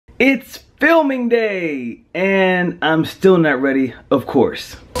It's filming day, and I'm still not ready, of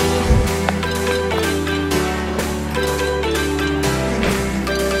course.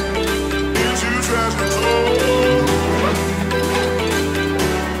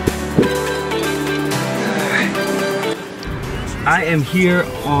 I am here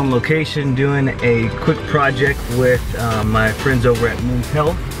on location doing a quick project with my friends over at Men's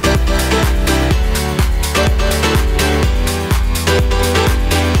Health.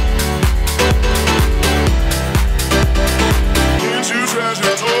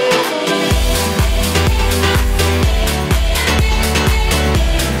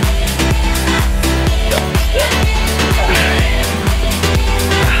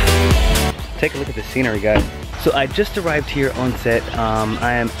 Take a look at the scenery, guys. So I just arrived here on set.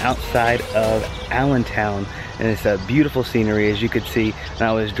 I am outside of Allentown, and it's a beautiful scenery, as you could see when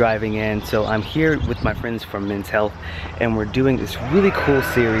I was driving in. So I'm here with my friends from Men's Health, and we're doing this really cool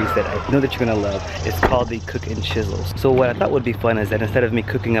series that I know that you're gonna love. It's called the Cook and Chisels. So what I thought would be fun is that instead of me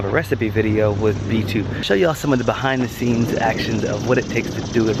cooking up a recipe video would be to show y'all some of the behind the scenes actions of what it takes to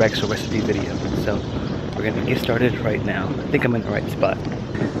do a actual recipe video. So we're gonna get started right now. I think I'm in the right spot.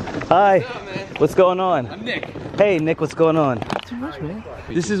 Hi, what's going on? I'm Nick. Hey Nick, what's going on? Not too much, man.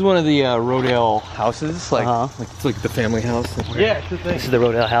 This is one of the Rodale houses, like it's like the family house. Yeah, sure thing. This is the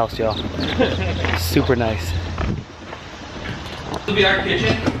Rodale house, y'all. Super nice. This will be our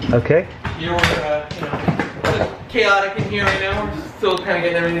kitchen. Okay. Here we're, it's chaotic in here right now. We're still kind of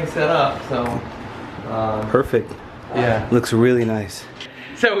getting everything set up, so. Perfect. Yeah. Looks really nice.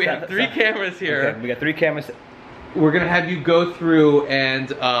 So we have 3 cameras here. Okay, we got 3 cameras. We're gonna have you go through and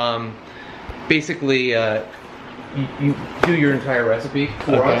basically you do your entire recipe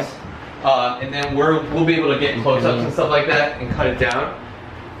for us, and then we'll be able to get close-ups and stuff like that and cut it down.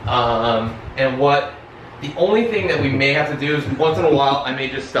 And the only thing that we may have to do is once in a while I may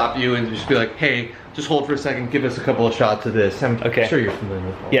just stop you and just be like, hey, just hold for a second, give us a couple of shots of this. I'm sure you're familiar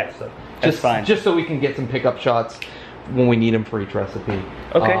with all that stuff. That's fine. Just so we can get some pickup shots when we need them for each recipe.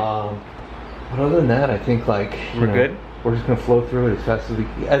 Okay. But other than that, I think like we're good. We're just gonna flow through it as fast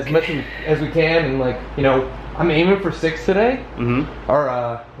as much as we can, and like I'm aiming for 6 today.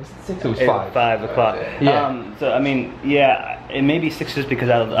 Or was it 6? It was 5. 5 o'clock. Yeah. So I mean, yeah, it may be 6 just because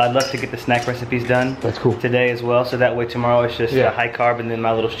I'd love to get the snack recipes done. That's cool. Today as well, so that way tomorrow it's just a high carb and then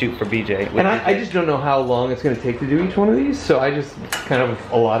my little shoot for BJ. And I just don't know how long it's gonna take to do each one of these, so I just kind of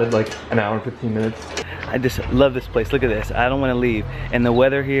allotted like an hour and 15 minutes. I just love this place. Look at this. I don't want to leave. And the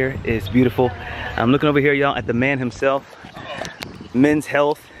weather here is beautiful. I'm looking over here, y'all, at the man himself, Men's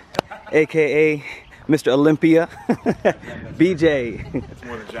Health, aka Mr. Olympia, BJ. That's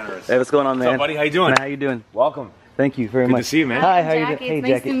more than generous. Hey, what's going on, man? What's up, buddy? How you doing? How you doing? Welcome. Thank you very much. Good to see you, man. Hi, how you Jackie, doing?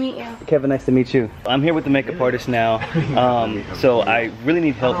 Hey, it's Jackie. nice to meet you. Kevin, nice to meet you. I'm here with the makeup artist now. So I really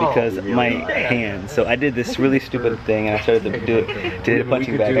need help because my hands. So I did this really stupid thing and I started to do it to hit a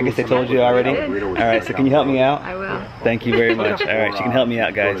punching bag. I guess I told you already. All right, so can you help me out? I will. Thank you very much. All right, she can help me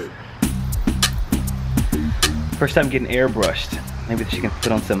out, guys. First time getting airbrushed. Maybe she can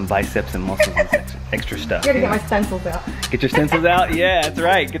put on some biceps and muscles and extra stuff. I gotta get my stencils out. Get your stencils out? Yeah, that's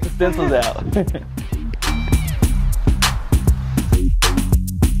right. Get the stencils out.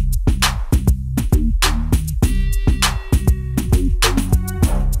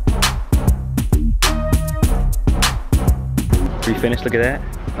 Finished, look at that.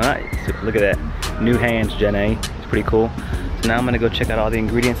 Alright, so look at that. New hands, Jen A. It's pretty cool. So now I'm gonna go check out all the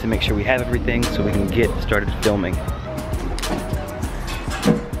ingredients and make sure we have everything so we can get started filming.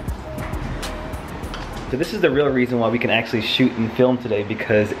 So this is the real reason why we can actually shoot and film today,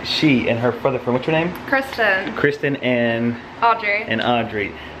 because she and her brother, what's her name? Kristen. Kristen and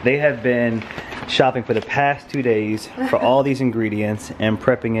Audrey. They have been shopping for the past 2 days for all these ingredients and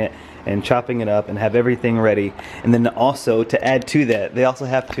prepping it and chopping it up and have everything ready. And then also to add to that, they also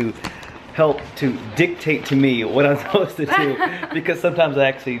have to help to dictate to me what I'm supposed to do, because sometimes I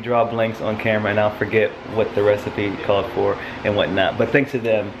actually draw blanks on camera and I'll forget what the recipe called for and whatnot. But thanks to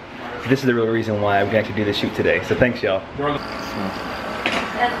them, this is the real reason why we can actually do the shoot today. So thanks, y'all.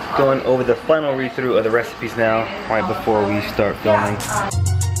 Going over the final read-through of the recipes now, right before we start filming.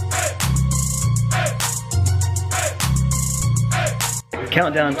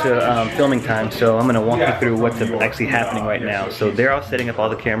 Countdown to filming time, so I'm gonna walk you through what's actually happening right now. So they're all setting up all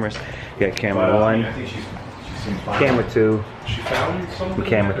the cameras. You got camera 1, camera 2, and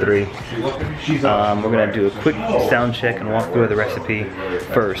camera 3. We're gonna do a quick sound check and walk through the recipe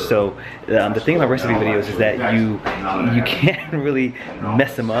first. So the thing about recipe videos is that you can't really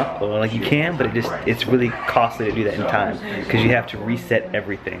mess them up, or like you can, but it's really costly to do that in time because you have to reset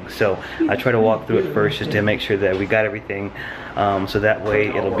everything. So I try to walk through it first just to make sure that we got everything, so that way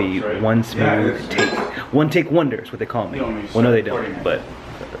it'll be one smooth take. One take wonder is what they call me. Well, no they don't, but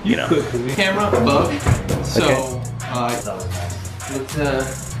you know. Camera above. So let's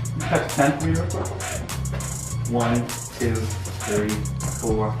touch 10 for me real quick. 1, 2, 3,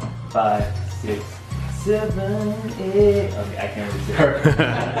 4, 5, 6, 7, 8. Okay, I can't really say it.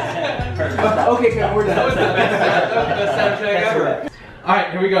 Okay, good. We're done. That was the best soundtrack ever.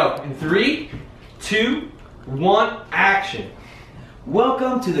 Alright, here we go. In 3, 2, 1, action.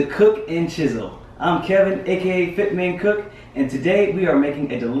 Welcome to the Cook and Chisel. I'm Kevin, aka Fitman Cook, and today we are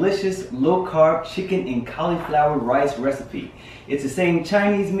making a delicious low-carb chicken and cauliflower rice recipe. It's the same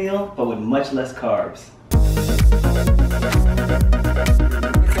Chinese meal, but with much less carbs.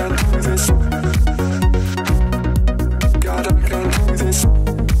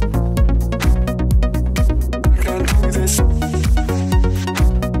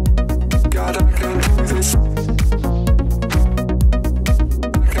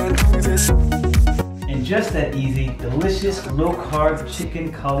 Just that easy, delicious low-carb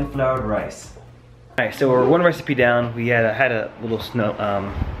chicken cauliflower rice. Alright, so we're one recipe down. We had a little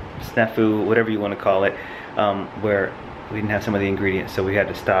snafu, whatever you want to call it, where we didn't have some of the ingredients, so we had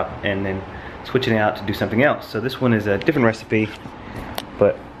to stop and then switch it out to do something else. So this one is a different recipe,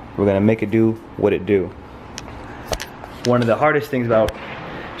 but we're gonna make it do what it do. One of the hardest things about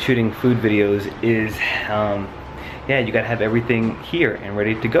shooting food videos is yeah, you gotta have everything here and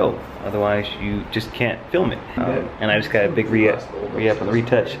ready to go. Otherwise, you just can't film it. And I just got a big re-up and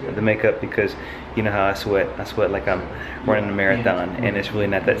retouch of the makeup because you know how I sweat. I sweat like I'm running a marathon, and it's really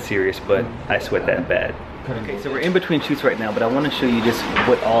not that serious, but I sweat that bad. Okay, so we're in between shoots right now, but I want to show you just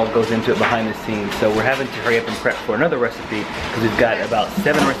what all goes into it behind the scenes. So we're having to hurry up and prep for another recipe because we've got about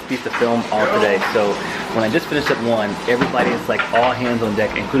 7 recipes to film all today. So when I just finished up one, everybody is like all hands on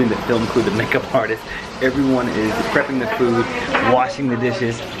deck, including the film crew, the makeup artist. Everyone is prepping the food, washing the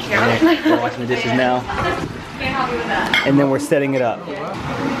dishes. We're washing the dishes now. And then we're setting it up.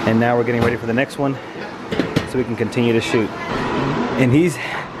 And now we're getting ready for the next one so we can continue to shoot. And he's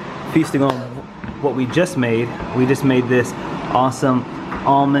feasting on what we just made. We just made this awesome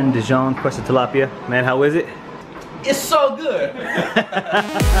almond Dijon crust of tilapia. Man, how is it? It's so good.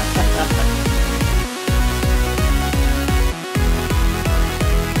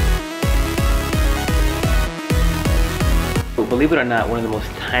 Believe it or not, one of the most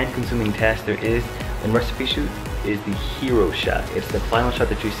time-consuming tasks there is in recipe shoot is the hero shot. It's the final shot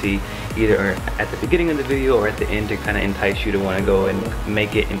that you see either at the beginning of the video or at the end to kind of entice you to want to go and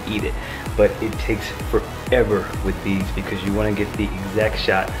make it and eat it. But it takes forever with these because you want to get the exact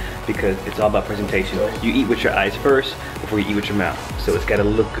shot because it's all about presentation. You eat with your eyes first before you eat with your mouth. So it's got to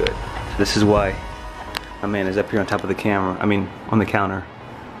look good. So this is why my man is up here on top of the camera, on the counter.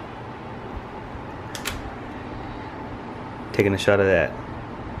 Taking a shot of that.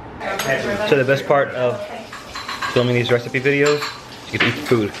 So the best part of filming these recipe videos is you get to eat the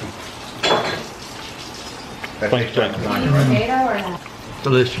food.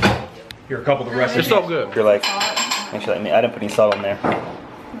 Delicious. Here are a couple of the recipes. It's so good. You're like, make sure I didn't put any salt on there.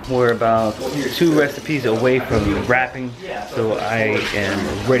 We're about 2 recipes away from wrapping, so I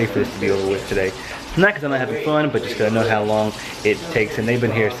am ready for this to be over with today. Not because I'm not having fun, but just because I know how long it takes, and they've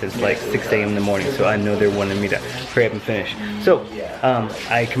been here since like 6 a.m. in the morning, so I know they're wanting me to hurry up and finish. So,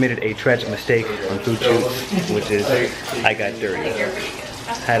 I committed a tragic mistake on food shoots, which is I got dirty.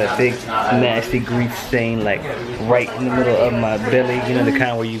 Had a big, nasty grease stain like right in the middle of my belly, you know, the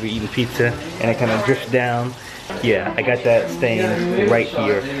kind where you were eating pizza, and it kind of drifts down. Yeah, I got that stain right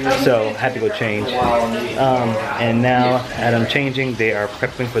here, so I had to go change. And now, as I'm changing, they are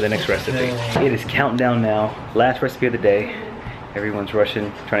prepping for the next recipe. It is countdown now. Last recipe of the day. Everyone's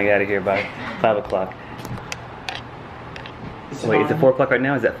rushing, trying to get out of here by 5 o'clock. Wait, is it 4 o'clock right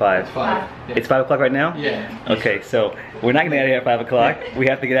now? Or is that 5? It's 5. Yeah. It's 5 o'clock right now? Yeah. Okay, so we're not gonna get out of here at 5 o'clock. We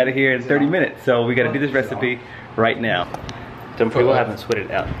have to get out of here in 30 minutes. So we gotta do this recipe right now. Some people haven't sweated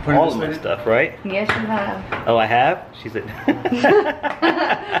out all of my stuff, right? Yes, you have. Oh, I have? She said.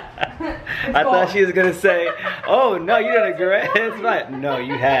 I thought she was gonna say, oh no, you did a great, it's fine. No,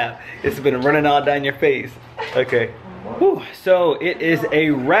 you have. It's been running all down your face. Okay. Whew. So it is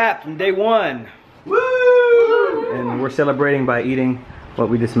a wrap from day 1. Woo! And we're celebrating by eating what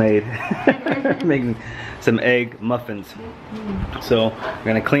we just made. Making some egg muffins. So we're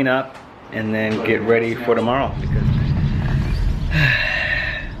gonna clean up and then get ready for tomorrow.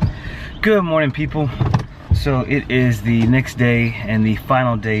 Good morning, people. So it is the next day and the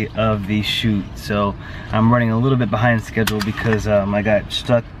final day of the shoot. So I'm running a little bit behind schedule because I got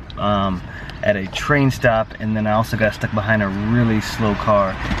stuck at a train stop, and then I also got stuck behind a really slow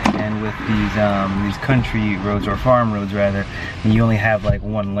car. And with these country roads, or farm roads rather, you only have like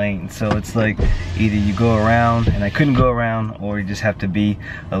one lane. So it's like either you go around, and I couldn't go around, or you just have to be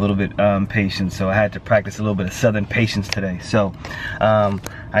a little bit patient. So I had to practice a little bit of Southern patience today. So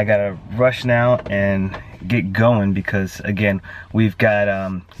I gotta rush now and get going because again we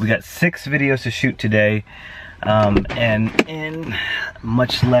got 6 videos to shoot today. And in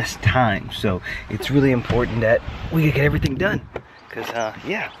much less time, so it's really important that we get everything done because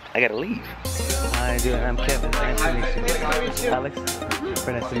yeah, I gotta leave. Hi, dude, I'm Kevin. Nice to meet you. Alex,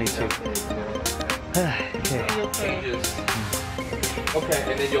 very nice to meet you. Okay,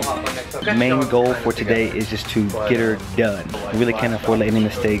 and then you'll hop on next time. The main goal for today is just to get her done. We really can't afford any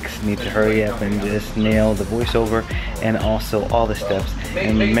mistakes. Need to hurry up and just nail the voiceover and also all the steps,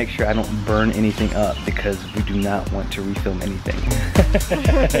 and make sure I don't burn anything up because we do not want to refilm anything.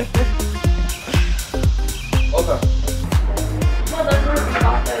 Okay.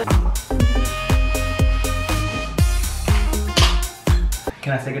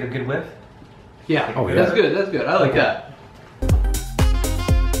 Can I say get a good whiff? Yeah. Oh, yeah. That's good. That's good. I like that.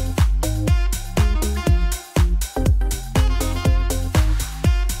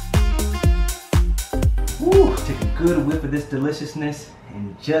 Take a good whiff of this deliciousness,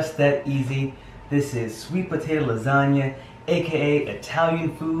 and just that easy. This is sweet potato lasagna, aka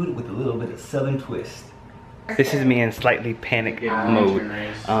Italian food with a little bit of Southern twist. This is me in slightly panic mode.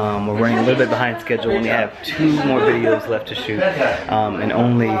 We're running a little bit behind schedule. We only have 2 more videos left to shoot in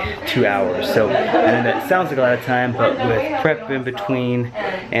only 2 hours. So I know that sounds like a lot of time, but with prep in between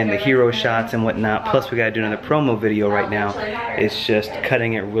and the hero shots and whatnot, plus we gotta do another promo video right now, it's just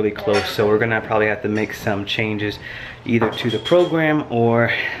cutting it really close. So we're gonna probably have to make some changes either to the program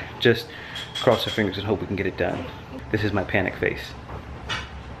or just cross our fingers and hope we can get it done. This is my panic face.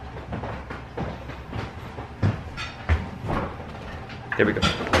 There we go.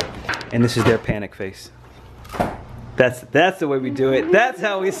 And this is their panic face. That's the way we do it. That's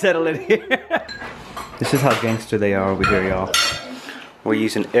how we settle it here. This is how gangster they are over here, y'all. We're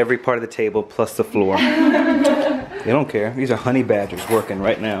using every part of the table plus the floor. They don't care. These are honey badgers working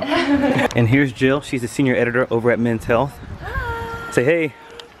right now. And here's Jill. She's the senior editor over at Men's Health. Say hey.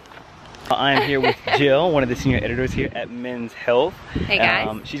 I am here with Jill, one of the senior editors here at Men's Health. Hey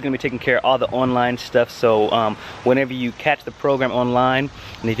guys. She's going to be taking care of all the online stuff, so whenever you catch the program online,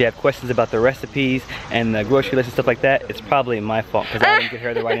 and if you have questions about the recipes and the grocery list and stuff like that, it's probably my fault because I didn't get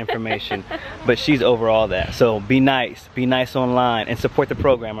her the right information. But she's over all that. So be nice online, and support the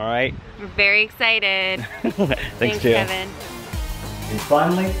program, all right? We're very excited. Thanks, Jill. Kevin. And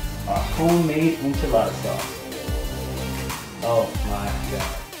finally, our homemade enchilada sauce. Oh my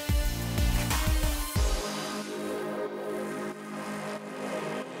God.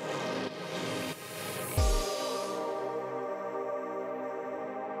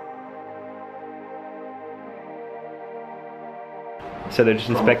 So they're just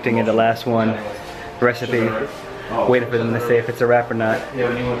inspecting the last one recipe, waiting for them to say if it's a wrap or not.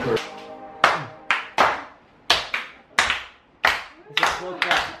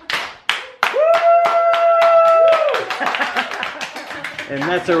 And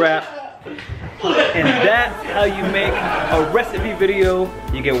that's a wrap. And that's how you make a recipe video.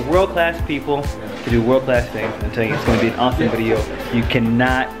 You get world-class people to do world-class things. I'm telling you, it's going to be an awesome video. You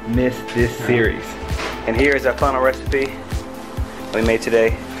cannot miss this series. And here is our final recipe we made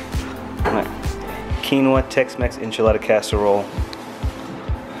today. Quinoa Tex-Mex enchilada casserole.